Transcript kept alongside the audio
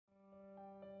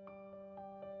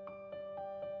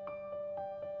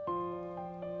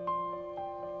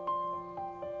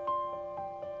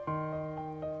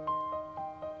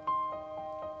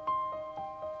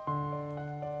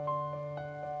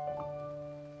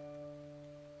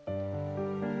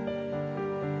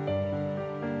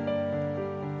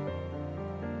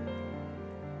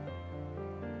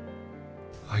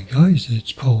Hi guys,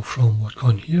 it's Paul from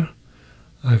Gotha here.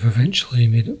 I've eventually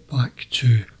made it back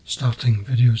to starting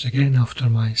videos again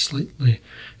after my slightly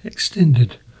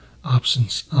extended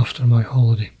absence after my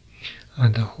holiday,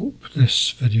 and I hope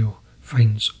this video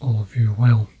finds all of you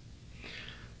well.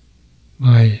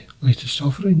 My latest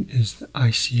offering is the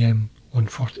ICM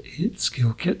 148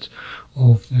 scale kit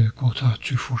of the Gotha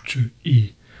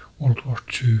Go242A World War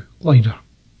II glider.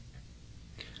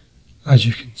 As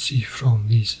you can see from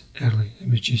these early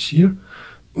images here,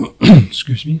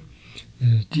 excuse me,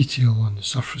 the detail on the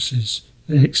surfaces,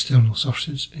 the external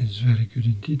surfaces, is very good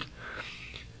indeed,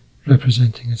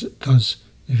 representing as it does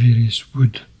the various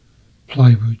wood,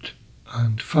 plywood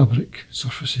and fabric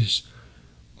surfaces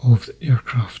of the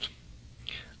aircraft,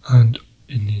 and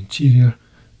in the interior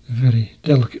the very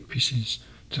delicate pieces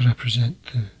to represent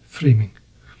the framing.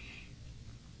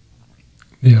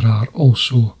 There are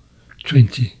also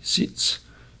 20 seats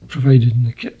provided in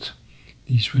the kit.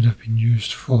 These would have been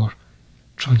used for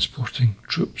transporting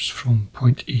troops from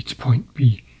point A to point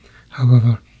B.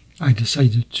 However, I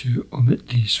decided to omit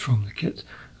these from the kit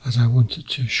as I wanted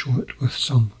to show it with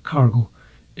some cargo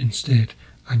instead,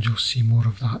 and you'll see more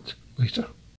of that later.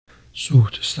 So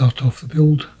to start off the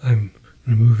build, I'm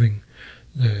removing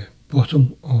the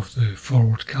bottom of the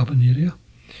forward cabin area.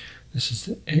 This is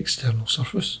the external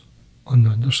surface on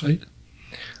the underside,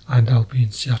 and I'll be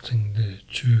inserting the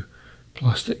two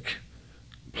plastic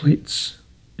plates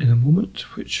in a moment,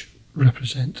 which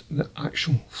represent the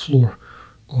actual floor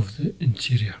of the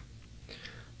interior.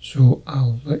 So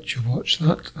I'll let you watch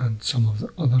that and some of the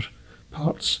other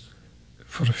parts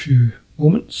for a few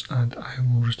moments, and I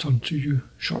will return to you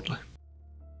shortly.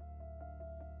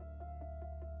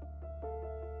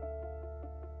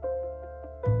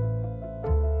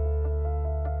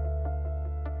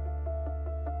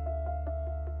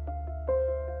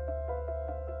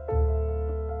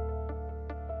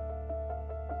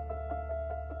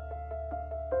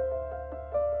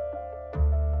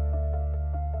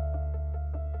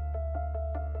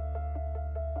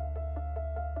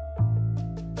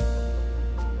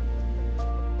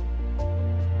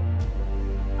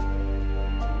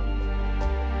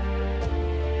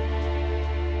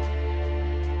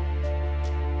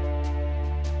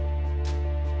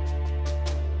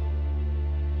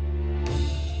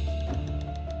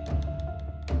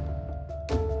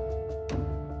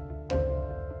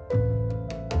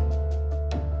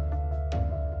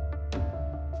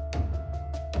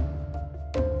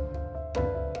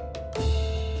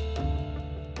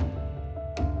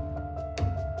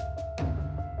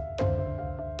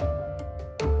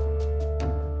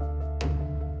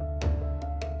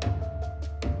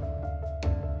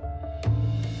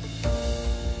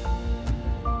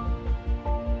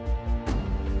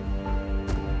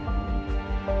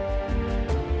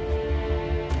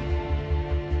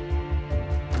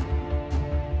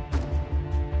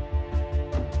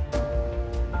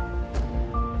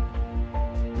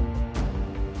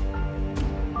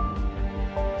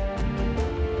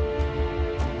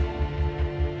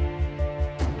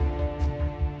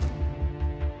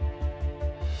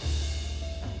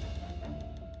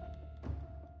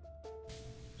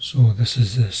 So this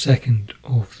is the second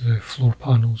of the floor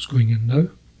panels going in now,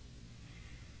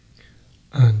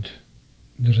 and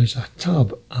there is a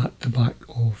tab at the back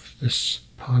of this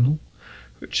panel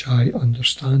which I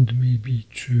understand may be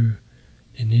to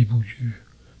enable you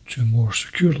to more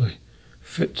securely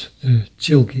fit the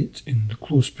tailgate in the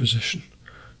closed position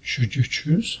should you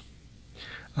choose.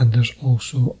 And there's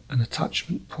also an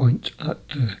attachment point at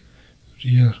the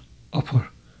rear upper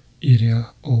area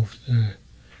of the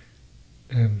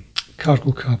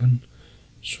cargo cabin,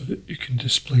 so that you can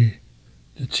display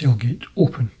the tailgate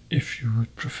open if you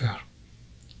would prefer.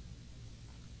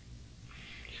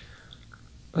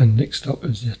 And next up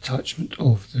is the attachment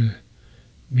of the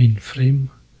main frame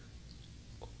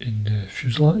in the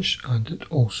fuselage, and it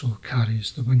also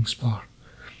carries the wing spar.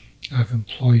 I've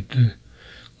employed the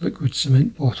liquid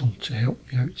cement bottle to help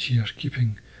me out here,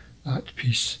 keeping that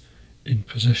piece in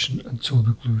position until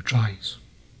the glue dries.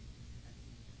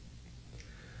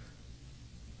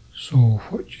 So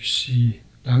what you see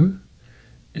now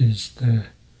is the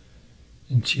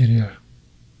interior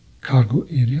cargo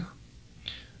area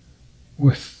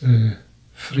with the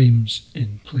frames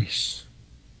in place.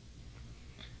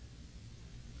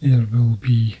 There will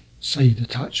be side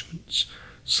attachments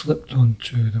slipped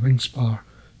onto the wing spar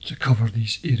to cover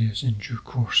these areas in due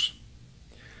course.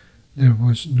 There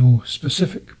was no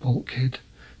specific bulkhead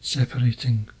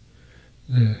separating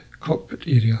the cockpit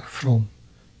area from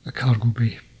the cargo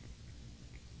bay.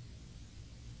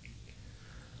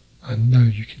 And now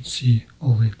you can see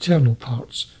all the internal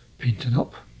parts painted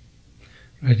up,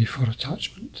 ready for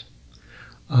attachment,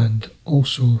 and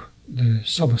also the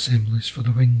sub-assemblies for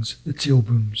the wings, the tail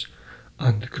booms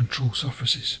and the control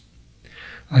surfaces.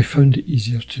 I found it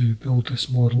easier to build this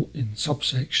model in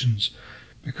subsections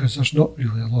because there's not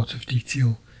really a lot of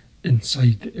detail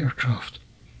inside the aircraft,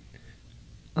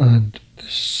 and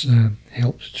this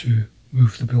helped to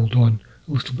move the build on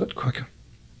a little bit quicker.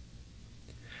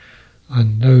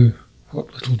 And now,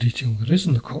 what little detail there is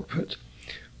in the cockpit,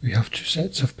 we have two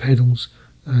sets of pedals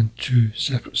and two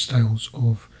separate styles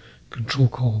of control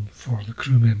column for the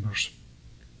crew members.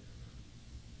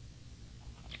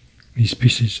 These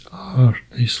pieces are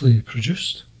nicely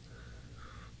produced,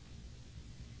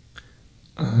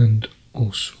 and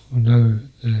also now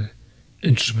the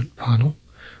instrument panel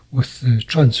with the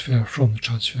transfer from the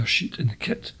transfer sheet in the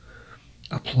kit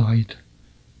applied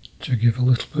to give a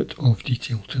little bit of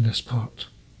detail to this part.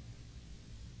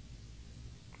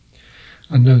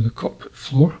 And now the cockpit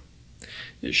floor.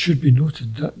 It should be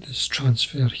noted that this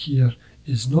transfer here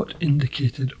is not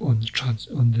indicated on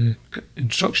the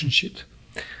instruction sheet,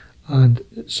 and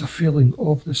it's a failing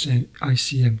of this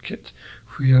ICM kit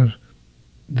where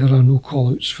there are no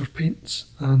callouts for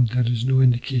paints and there is no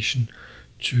indication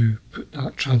to put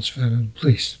that transfer in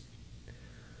place.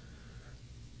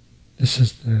 This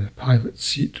is the pilot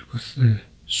seat with the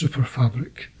super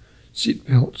fabric seat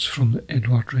belts from the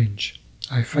Edward range.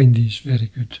 I find these very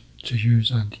good to use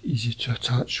and easy to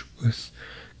attach with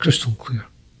crystal clear.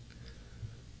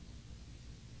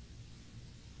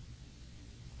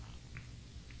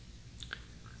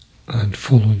 And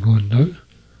following on now,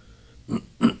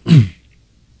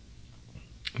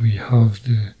 we have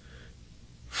the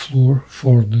floor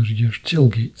for the rear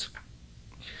tailgate.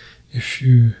 If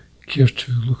you care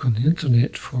to look on the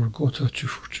internet for Gotha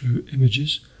 242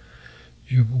 images,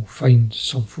 you will find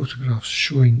some photographs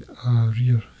showing a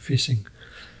rear-facing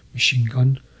machine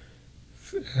gun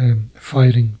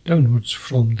firing downwards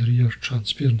from the rear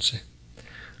transparency.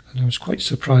 And I was quite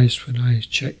surprised when I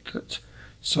checked that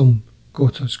some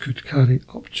Gothas could carry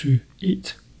up to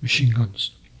 8 machine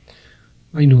guns.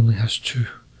 Mine only has 2.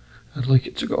 I'd like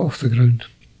it to get off the ground.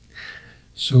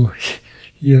 So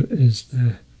here is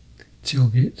the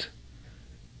tailgate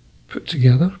put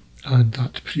together, and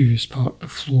that previous part, the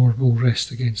floor, will rest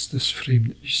against this frame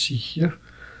that you see here,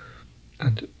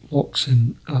 and it locks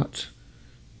in at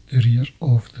the rear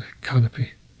of the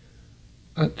canopy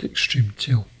at the extreme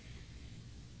tail.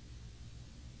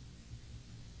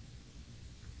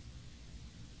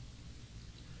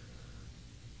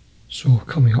 So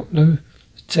coming up now,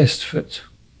 the test fit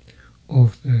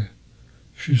of the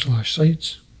fuselage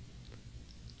sides,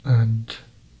 and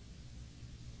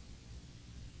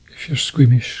if you're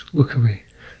squeamish, look away.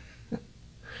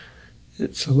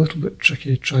 It's a little bit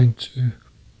tricky trying to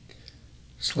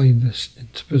slide this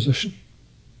into position.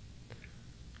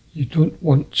 You don't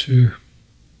want to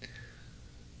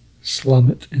slam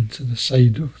it into the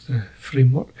side of the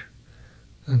framework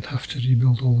and have to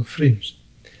rebuild all the frames,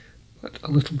 but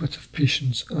a little bit of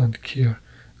patience and care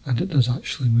and it does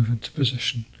actually move into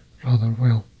position rather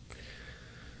well.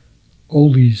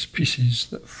 All these pieces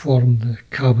that form the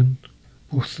cabin,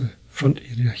 both the front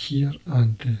area here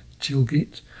and the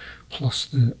tailgate, plus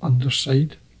the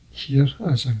underside here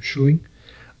as I'm showing,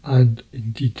 and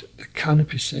indeed the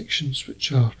canopy sections,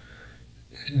 which are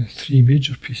 3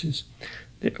 major pieces,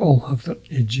 they all have their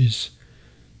edges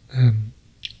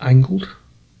angled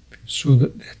so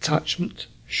that the attachment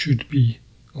should be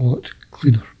a lot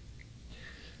cleaner.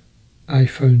 I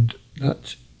found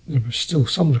that there was still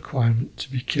some requirement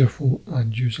to be careful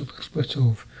and use a little bit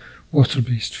of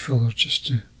water-based filler just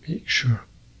to make sure.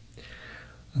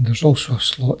 And there's also a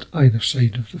slot either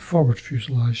side of the forward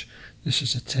fuselage. This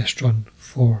is a test run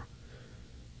for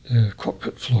the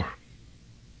cockpit floor.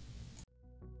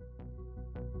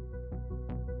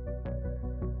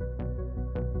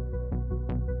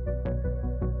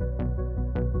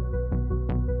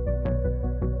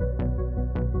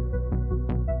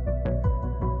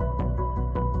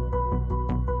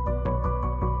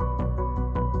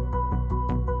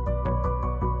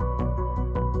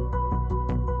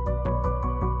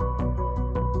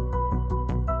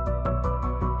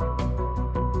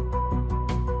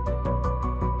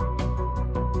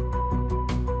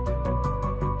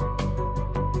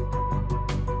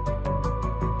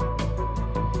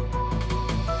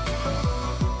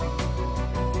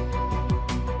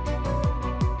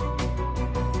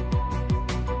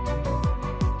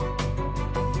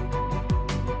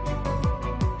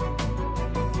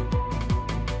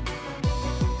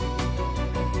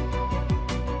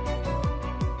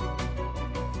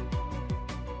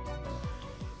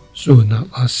 So in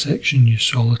that last section you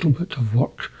saw a little bit of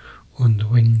work on the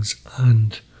wings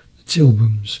and the tail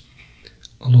booms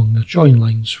along the join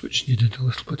lines, which needed a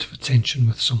little bit of attention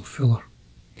with some filler.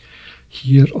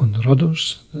 Here on the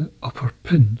rudders, the upper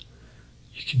pin,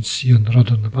 you can see on the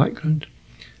rudder in the background,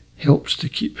 helps to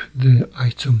keep the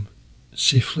item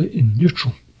safely in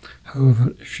neutral.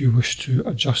 However, if you wish to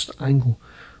adjust the angle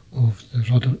of the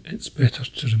rudder, it's better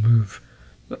to remove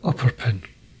the upper pin.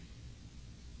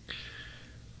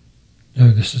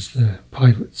 Now this is the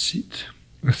pilot seat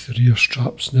with the rear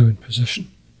straps now in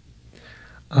position,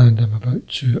 and I'm about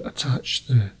to attach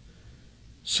the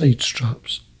side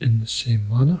straps in the same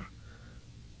manner.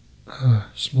 A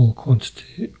small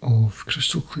quantity of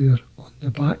crystal clear on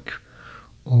the back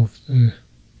of the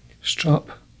strap,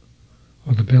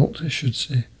 or the belt I should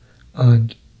say,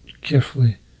 and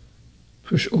carefully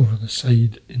push over the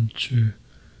side into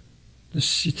the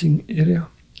seating area,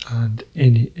 and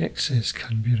any excess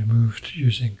can be removed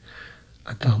using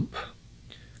a damp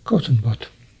cotton bud.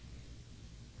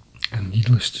 And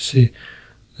needless to say,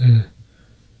 the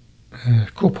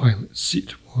co-pilot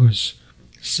seat was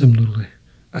similarly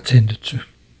attended to.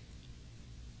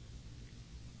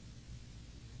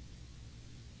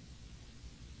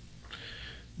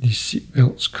 These seat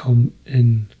belts come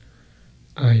in,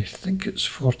 I think it's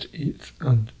 48th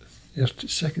and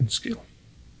 32nd scale.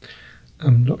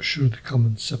 I'm not sure they come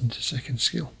in 72nd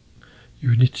scale. You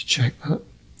would need to check that,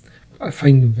 but I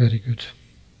find them very good.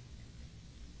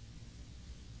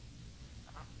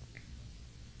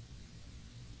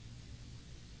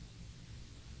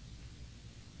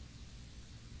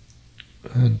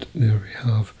 And there we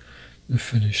have the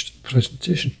finished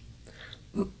presentation.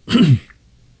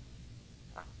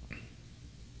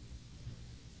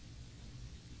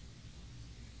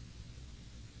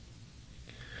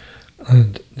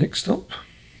 And next up,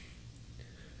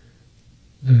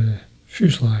 the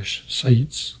fuselage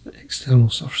sides, the external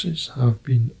surfaces, have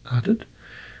been added.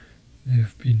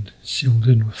 They've been sealed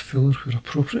in with filler where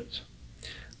appropriate,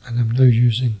 and I'm now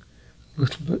using a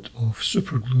little bit of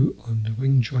super glue on the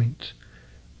wing joint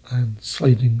and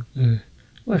sliding the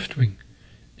left wing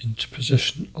into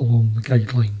position along the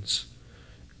guidelines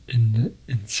in the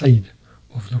inside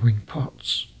of the wing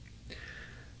parts.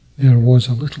 There was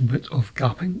a little bit of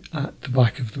gapping at the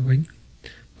back of the wing,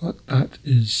 but that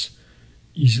is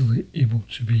easily able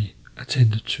to be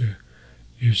attended to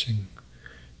using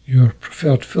your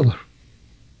preferred filler.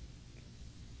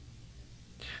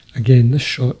 Again, this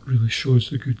shot really shows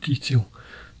the good detail,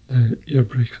 the air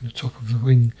brake on the top of the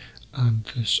wing and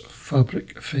this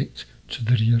fabric effect to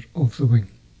the rear of the wing.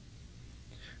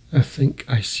 I think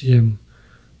ICM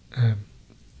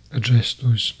addressed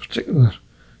those particular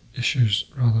issues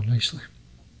rather nicely.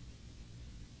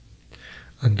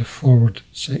 And the forward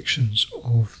sections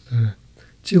of the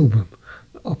tail boom,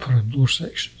 the upper and lower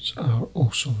sections, are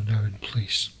also now in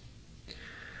place.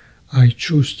 I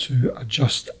chose to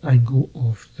adjust the angle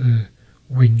of the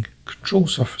wing control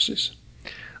surfaces,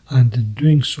 and in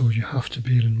doing so you have to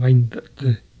bear in mind that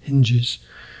the hinges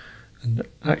and the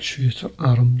actuator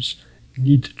arms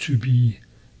need to be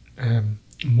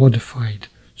modified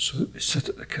so that they sit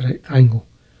at the correct angle.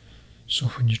 So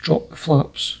when you drop the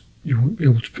flaps, you won't be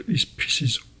able to put these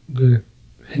pieces, the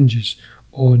hinges,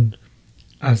 on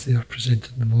as they are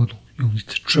presented in the model. You'll need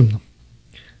to trim them.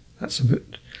 That's a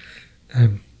bit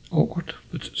awkward,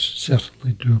 but it's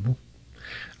certainly doable.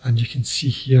 And you can see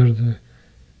here,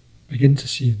 begin to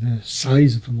see the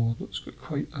size of the model. It's got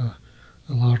quite a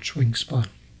large wingspan.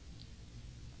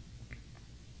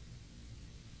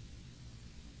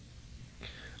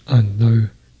 And now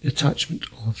the attachment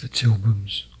of the tail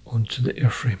booms onto the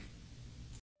airframe.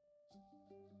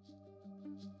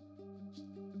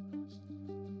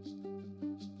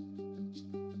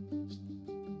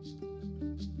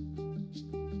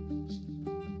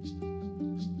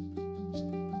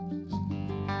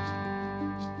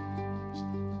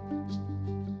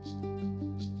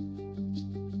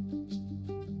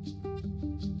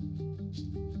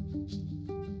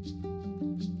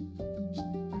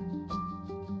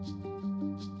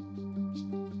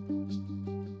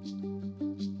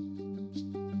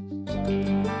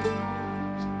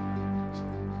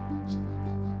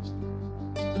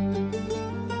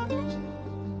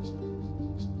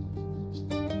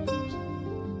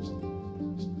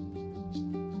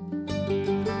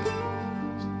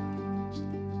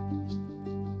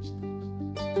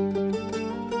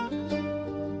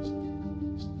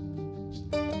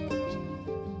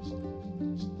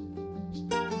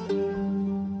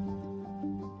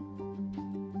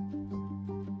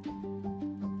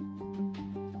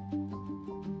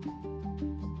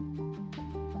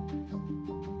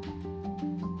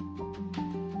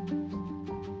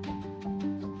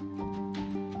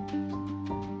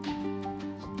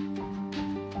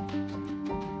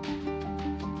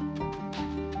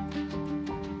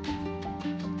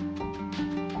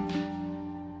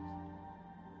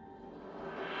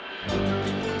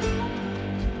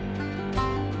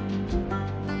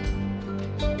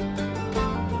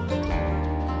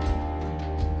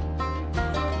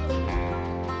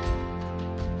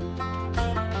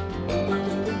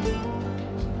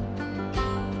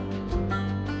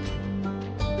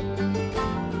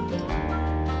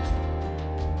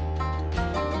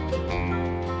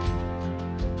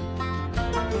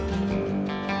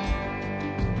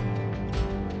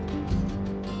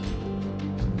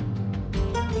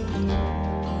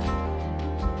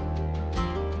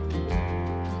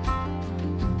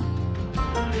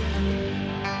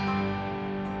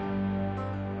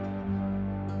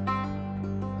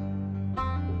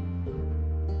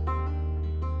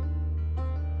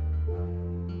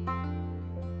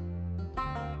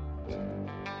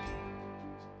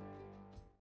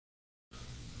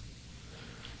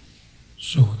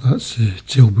 So that's the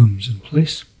tail booms in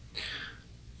place.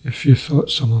 If you thought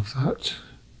some of that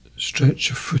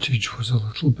stretch of footage was a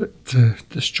little bit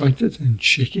disjointed and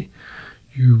shaky,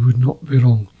 you would not be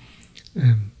wrong.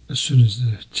 As soon as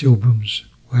the tail booms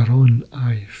were on,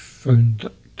 I found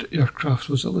that the aircraft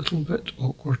was a little bit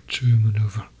awkward to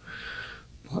manoeuvre.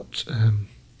 But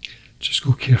just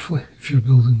go carefully if you're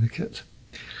building the kit.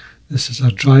 This is a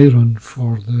dry run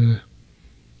for the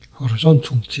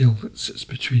horizontal tail that sits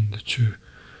between the two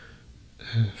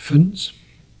fins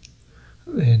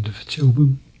at the end of the tail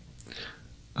boom,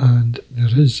 and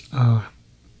there is a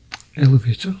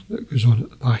elevator that goes on at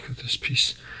the back of this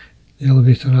piece. The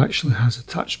elevator actually has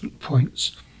attachment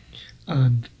points,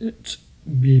 and it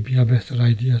may be a better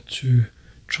idea to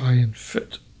try and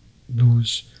fit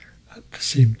those at the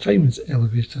same time as the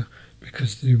elevator,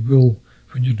 because they will,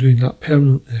 when you're doing that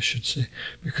permanently I should say,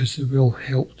 because they will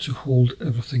help to hold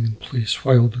everything in place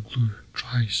while the glue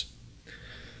dries.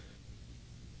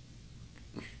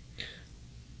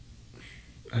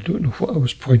 I don't know what I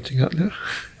was pointing at there.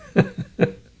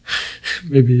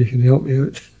 Maybe you can help me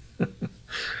out.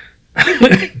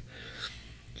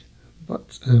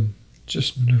 But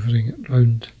just manoeuvring it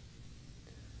round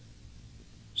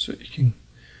so you can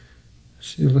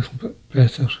see a little bit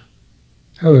better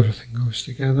how everything goes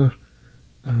together.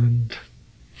 And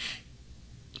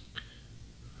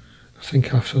I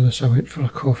think after this I went for a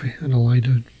coffee and a lie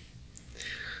down.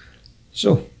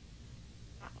 So,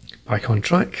 back on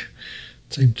track.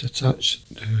 Time to attach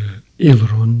the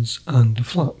ailerons and the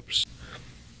flaps.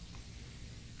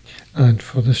 And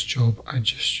for this job I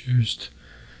just used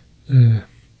the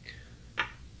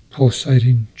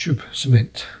polystyrene tube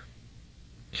cement.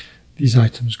 These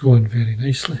items go on very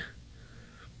nicely.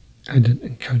 I didn't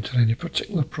encounter any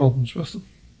particular problems with them.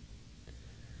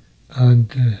 And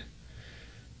the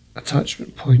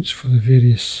attachment points for the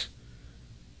various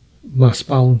mass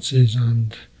balances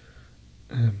and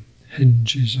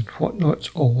hinges and whatnot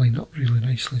all line up really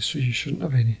nicely, so you shouldn't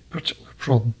have any particular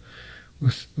problem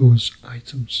with those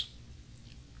items.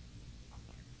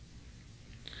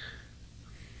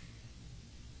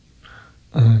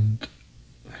 And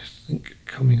I think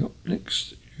coming up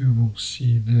next you will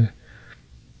see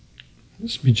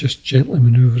it's me just gently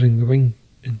manoeuvring the wing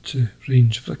into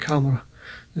range of the camera.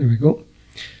 There we go.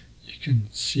 You can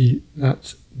see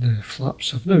that the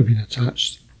flaps have now been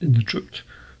attached in the drooped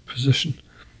position,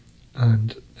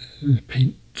 and the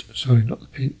paint, sorry not the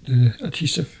paint, the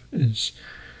adhesive is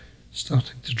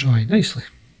starting to dry nicely.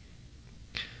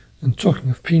 And talking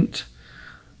of paint,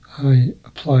 I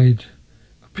applied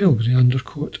a pale grey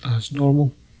undercoat as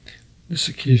normal. This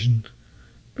occasion,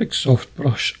 big soft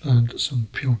brush and some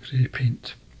pale grey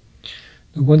paint.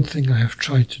 The one thing I have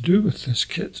tried to do with this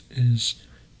kit is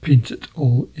paint it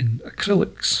all in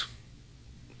acrylics.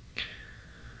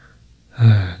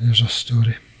 There's a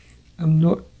story. I'm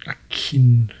not a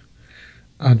keen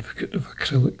advocate of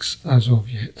acrylics as of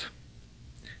yet.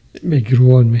 It may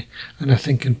grow on me, and I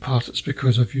think in part it's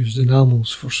because I've used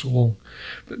enamels for so long,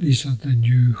 but these are the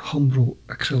new Humbrol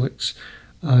acrylics,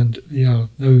 and they are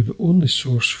now the only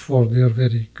source for their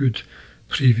very good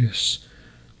previous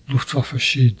Luftwaffe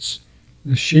shades.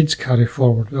 The shades carry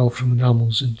forward well from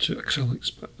enamels into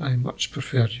acrylics, but I much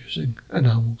prefer using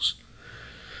enamels.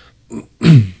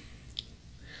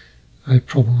 I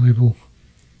probably will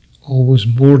always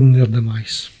mourn their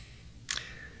demise.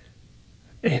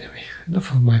 Anyway,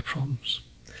 enough of my problems.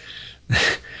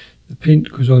 The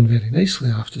paint goes on very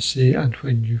nicely, I have to say, and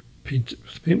when you paint it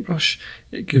with a paintbrush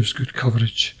it gives good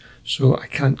coverage, so I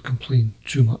can't complain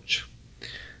too much.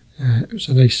 It was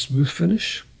a nice smooth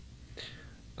finish,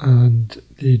 and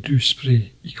they do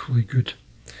spray equally good.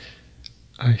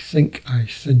 I think I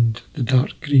thinned the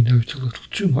dark green out a little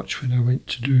too much when I went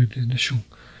to do the initial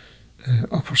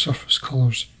upper surface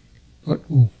colours, but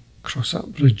we'll cross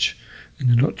that bridge in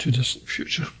the not too distant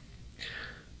future.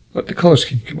 But the colour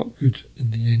scheme came up good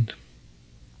in the end.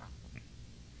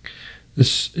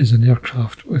 This is an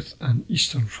aircraft with an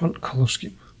Eastern Front colour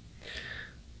scheme.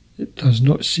 It does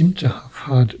not seem to have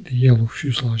had the yellow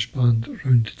fuselage band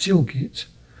around the tailgate,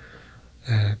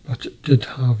 but it did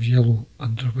have yellow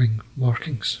underwing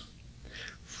markings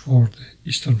for the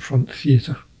Eastern Front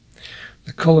theatre.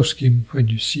 The colour scheme, when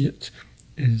you see it,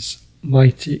 is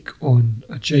my take on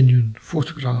a genuine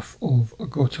photograph of a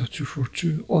Gotha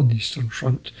 242 on the Eastern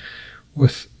Front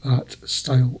with that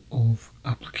style of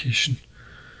application.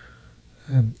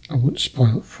 I won't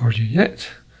spoil it for you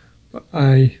yet, but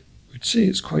I would say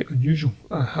it's quite unusual.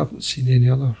 I haven't seen any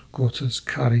other Gothas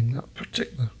carrying that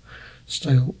particular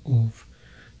style of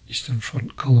Eastern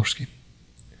Front colour scheme.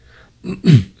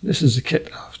 This is the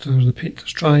kit after the paint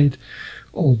has dried.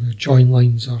 all the join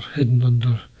lines are hidden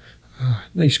under a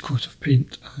nice coat of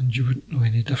paint, and you wouldn't know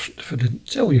any different if I didn't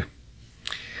tell you.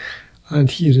 And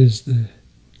here is the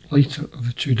lighter of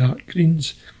the two dark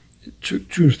greens. It took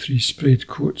 2 or 3 sprayed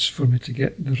coats for me to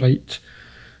get the right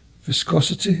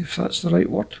viscosity, if that's the right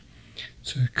word,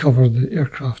 to cover the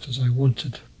aircraft as I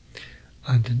wanted.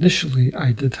 And initially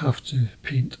I did have to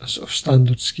paint a sort of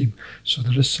standard scheme, so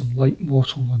there is some light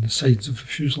mottle on the sides of the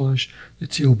fuselage, the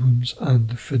tail booms and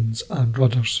the fins and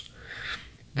rudders.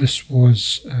 This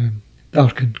was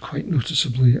darkened quite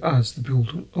noticeably as the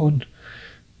build went on,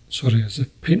 as the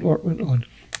paintwork went on,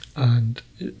 and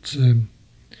it,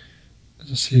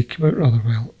 as I say, came out rather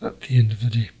well at the end of the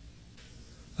day.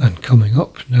 And coming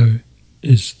up now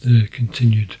is the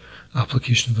continued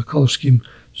application of the colour scheme,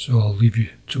 so I'll leave you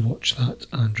to watch that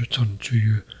and return to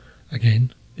you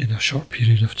again in a short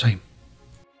period of time.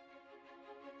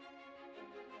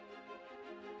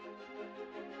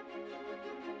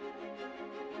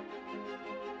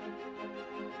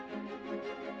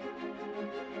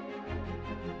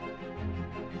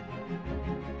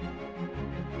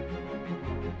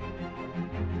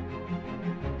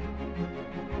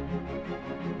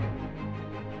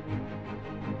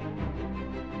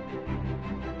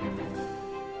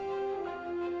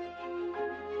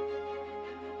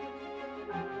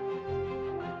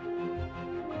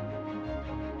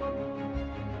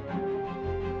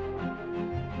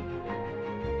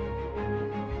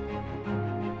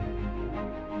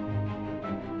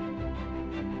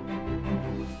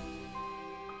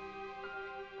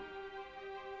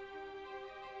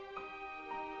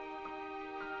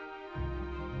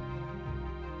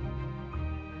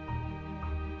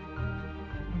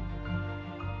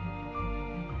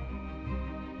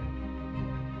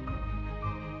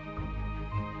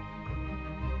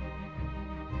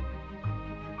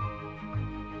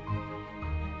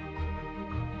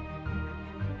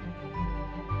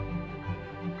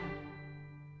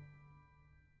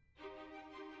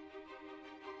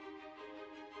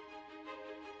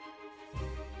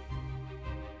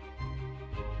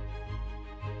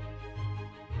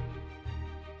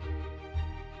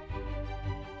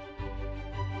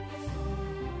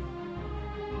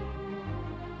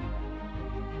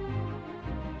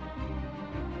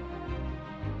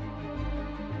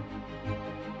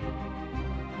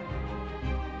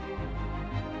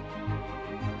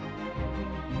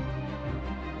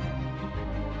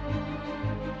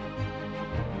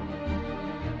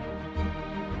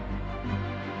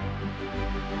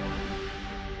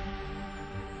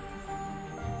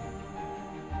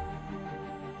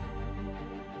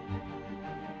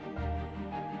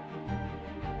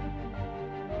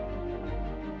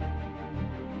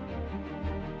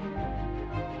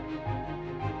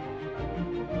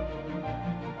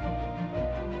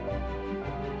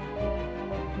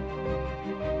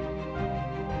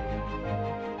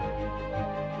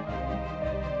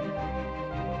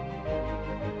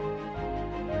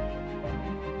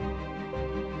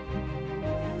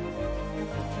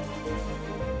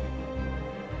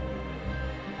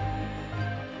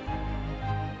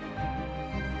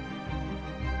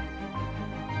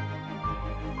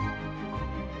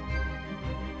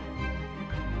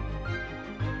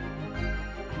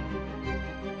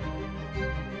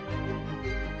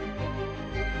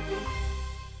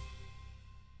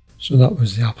 So that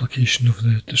was the application of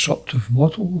the disruptive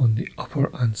model on the upper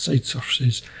and side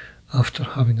surfaces after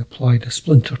having applied a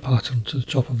splinter pattern to the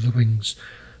top of the wings,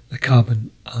 the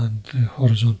cabin and the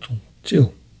horizontal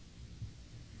tail.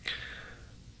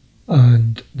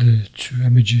 And the two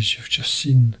images you've just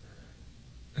seen,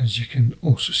 as you can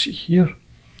also see here,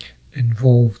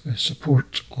 involve the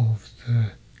support of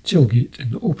the tailgate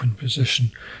in the open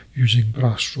position using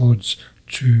brass rods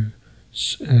to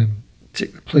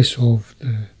take the place of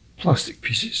the plastic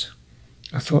pieces.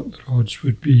 I thought the rods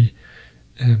would be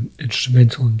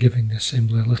instrumental in giving the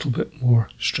assembly a little bit more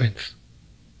strength.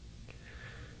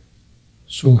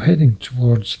 So heading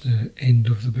towards the end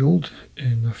of the build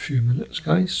in a few minutes,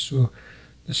 guys, so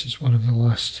this is one of the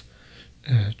last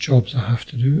jobs I have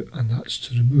to do, and that's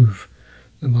to remove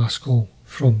the mask hull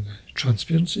from the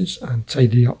transparencies and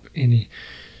tidy up any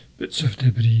bits of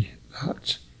debris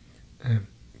that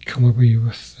come away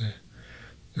with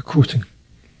the coating.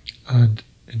 And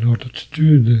in order to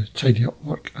do the tidy up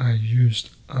work, I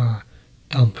used a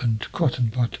dampened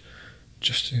cotton bud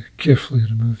just to carefully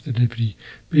remove the debris,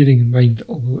 bearing in mind that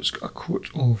although it's got a coat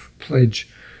of pledge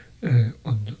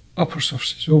on the upper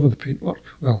surfaces over the paintwork,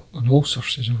 well, on all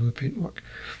surfaces over the paintwork,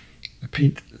 the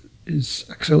paint is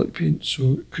acrylic paint,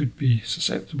 so it could be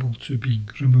susceptible to being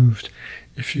removed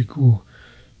if you go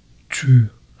too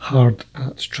hard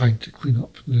at trying to clean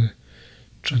up the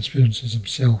transparencies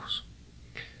themselves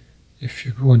if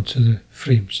you go onto the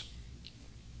frames.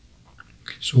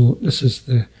 So this is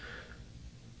the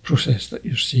process that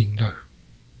you're seeing now.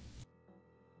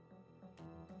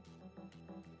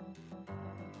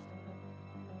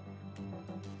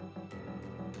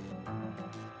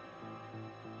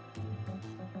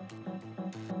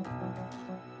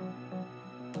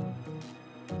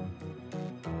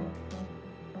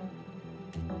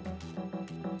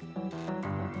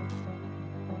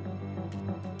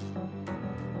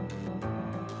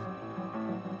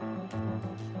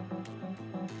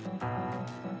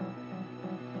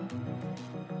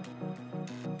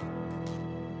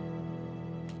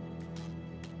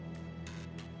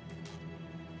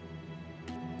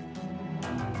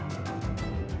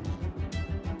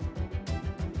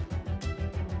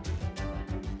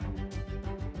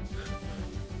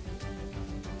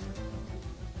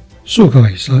 So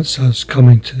guys, that's us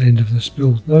coming to the end of this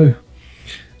build now.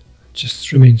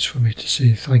 Just remains for me to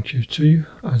say thank you to you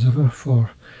as ever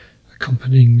for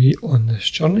accompanying me on this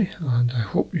journey, and I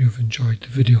hope you've enjoyed the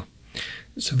video.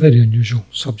 It's a very unusual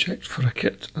subject for a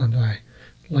kit and I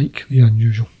like the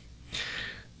unusual.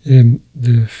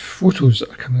 The photos that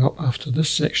are coming up after this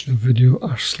section of video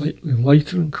are slightly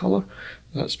lighter in colour.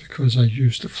 That's because I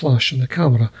used the flash on the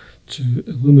camera to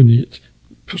illuminate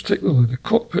particularly the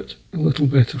cockpit a little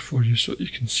better for you so that you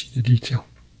can see the detail.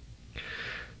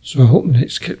 So I hope the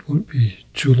next kit won't be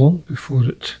too long before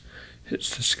it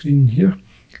hits the screen here,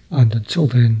 and until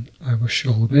then I wish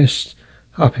you all the best,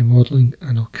 happy modelling,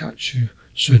 and I'll catch you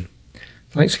soon.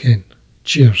 Thanks again,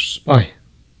 cheers, bye.